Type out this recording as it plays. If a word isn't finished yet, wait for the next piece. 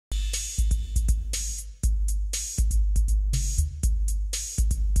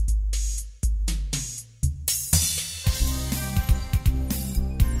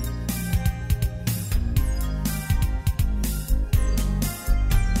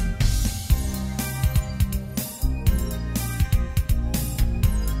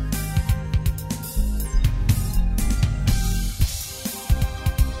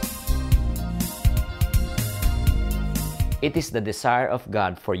It is the desire of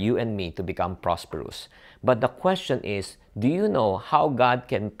God for you and me to become prosperous. But the question is, do you know how God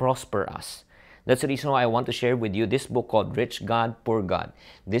can prosper us? That's the reason why I want to share with you this book called Rich God, Poor God.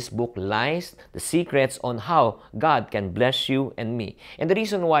 This book lies the secrets on how God can bless you and me. And the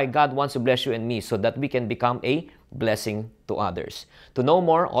reason why God wants to bless you and me so that we can become a blessing to others. To know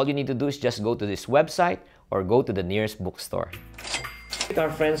more, all you need to do is just go to this website or go to the nearest bookstore. Our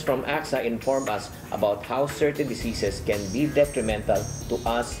friends from AXA inform us about how certain diseases can be detrimental to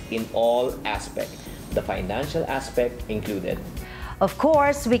us in all aspects, the financial aspect included. Of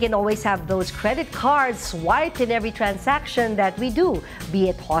course, we can always have those credit cards swiped in every transaction that we do, be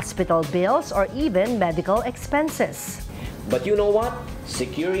it hospital bills or even medical expenses. But you know what?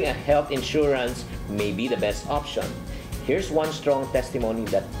 Securing a health insurance may be the best option. Here's one strong testimony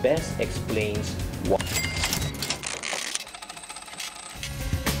that best explains why.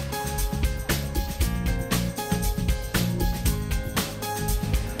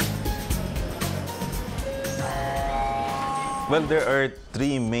 Well, there are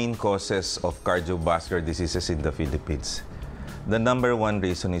three main causes of cardiovascular diseases in the Philippines. The number one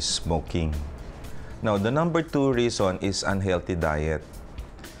reason is smoking. Now, the number two reason is unhealthy diet.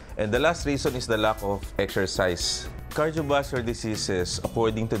 And the last reason is the lack of exercise. Cardiovascular diseases,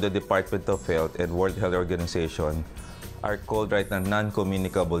 according to the Department of Health and World Health Organization, are called right now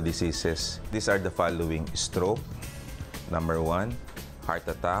non-communicable diseases. These are the following: stroke, number one, heart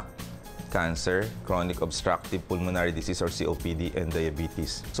attack, cancer, chronic obstructive pulmonary disease or COPD, and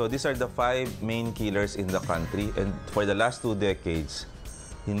diabetes. So these are the 5 main killers in the country, and for the last 2 decades,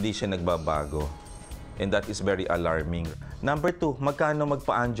 hindi siya nagbabago. And that is very alarming. Number 2, magkano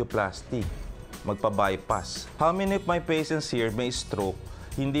magpa-angioplasty? Magpa-bypass. How many of my patients here may stroke,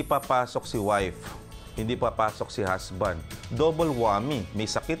 hindi papasok si wife, hindi papasok si husband? Double whammy.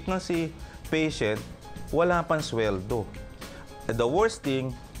 May sakit na si patient, wala pang sweldo. And the worst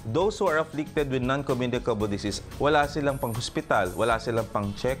thing, those who are afflicted with non-communicable disease, wala silang pang-hospital, wala silang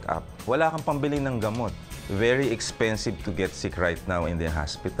pang-check-up, wala kang pambili ng gamot. Very expensive to get sick right now in the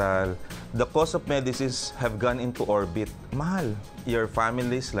hospital. The cost of medicines have gone into orbit. Mahal. Your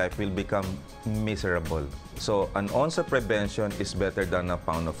family's life will become miserable. So, an ounce of prevention is better than a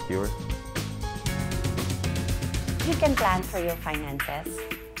pound of cure. You can plan for your finances.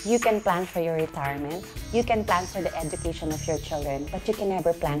 You can plan for your retirement. You can plan for the education of your children, but you can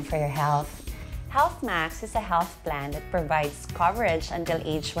never plan for your health. Health Max is a health plan that provides coverage until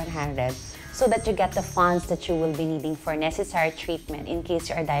age 100 so that you get the funds that you will be needing for necessary treatment in case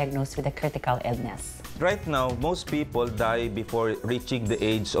you are diagnosed with a critical illness. Right now, most people die before reaching the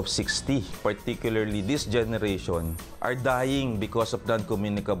age of 60. Particularly this generation are dying because of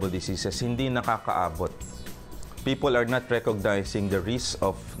non-communicable diseases, hindi nakakaabot. People are not recognizing the risk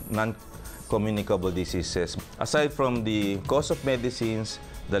of non-communicable diseases. Aside from the cost of medicines,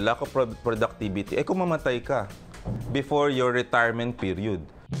 the lack of productivity, kung mamatay ka before your retirement period.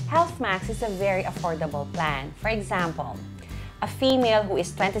 Health Max is a very affordable plan. For example, a female who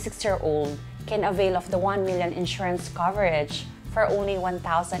is 26-year-old can avail of the 1 million insurance coverage for only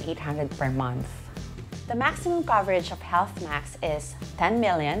 1,800 per month. The maximum coverage of Health Max is 10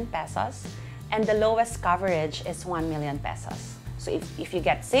 million pesos. And the lowest coverage is 1 million pesos. So if you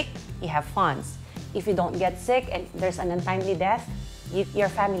get sick, you have funds. If you don't get sick and there's an untimely death, your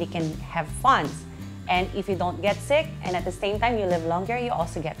family can have funds. And if you don't get sick and at the same time you live longer, you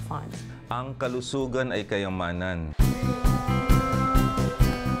also get funds. Ang kalusugan ay kayamanan.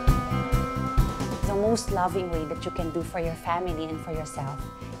 The most loving way that you can do for your family and for yourself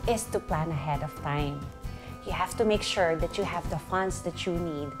is to plan ahead of time. You have to make sure that you have the funds that you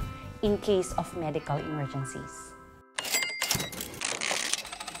need in case of medical emergencies.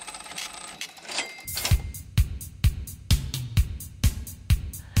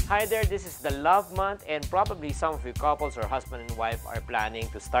 Hi there, this is the Love Month, and probably some of you couples or husband and wife are planning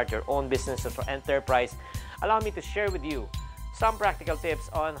to start your own business or enterprise. Allow me to share with you some practical tips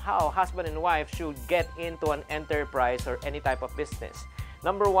on how husband and wife should get into an enterprise or any type of business.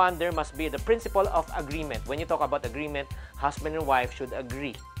 Number 1, there must be the principle of agreement. When you talk about agreement, husband and wife should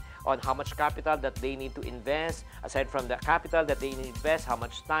agree on how much capital that they need to invest. Aside from the capital that they need to invest, how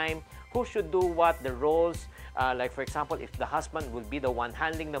much time, who should do what, the roles. Like for example, if the husband will be the one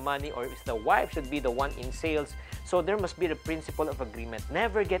handling the money or if the wife should be the one in sales. So there must be the principle of agreement.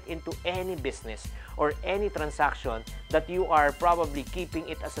 Never get into any business or any transaction that you are probably keeping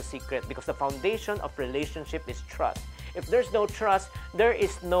it as a secret, because the foundation of relationship is trust. If there's no trust, there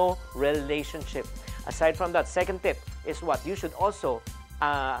is no relationship. Aside from that, second tip is what? You should also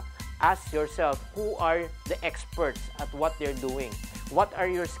ask yourself, who are the experts at what they're doing? What are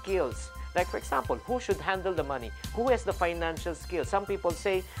your skills? Like for example, who should handle the money? Who has the financial skills? Some people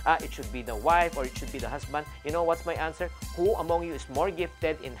say it should be the wife or it should be the husband. You know what's my answer? Who among you is more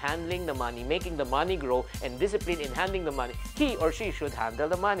gifted in handling the money, making the money grow, and disciplined in handling the money? He or she should handle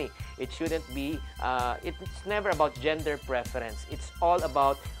the money. It shouldn't be, it's never about gender preference. It's all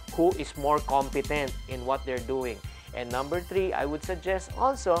about who is more competent in what they're doing. And number 3, I would suggest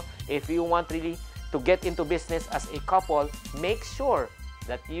also, if you want really to get into business as a couple, make sure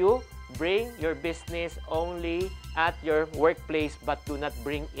that you bring your business only at your workplace, but do not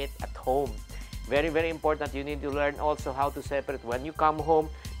bring it at home. Very, very important. You need to learn also how to separate. When you come home,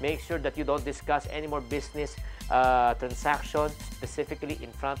 make sure that you don't discuss any more business transactions, specifically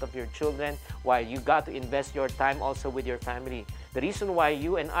in front of your children, while you got to invest your time also with your family. The reason why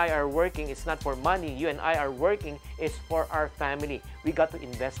you and I are working is not for money. You and I are working is for our family. We got to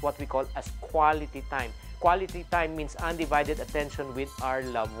invest what we call as quality time. Quality time means undivided attention with our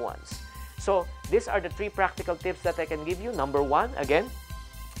loved ones. So these are the 3 practical tips that I can give you. Number 1, again,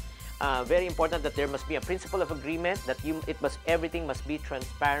 very important that there must be a principle of agreement, that everything must be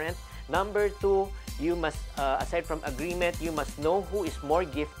transparent. Number 2, you must, aside from agreement, you must know who is more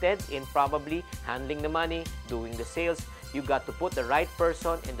gifted in probably handling the money, doing the sales. You got to put the right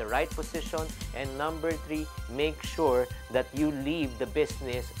person in the right position. And number 3, make sure that you leave the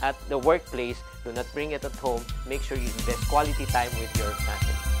business at the workplace. Do not bring it at home. Make sure you invest quality time with your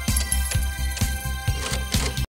family.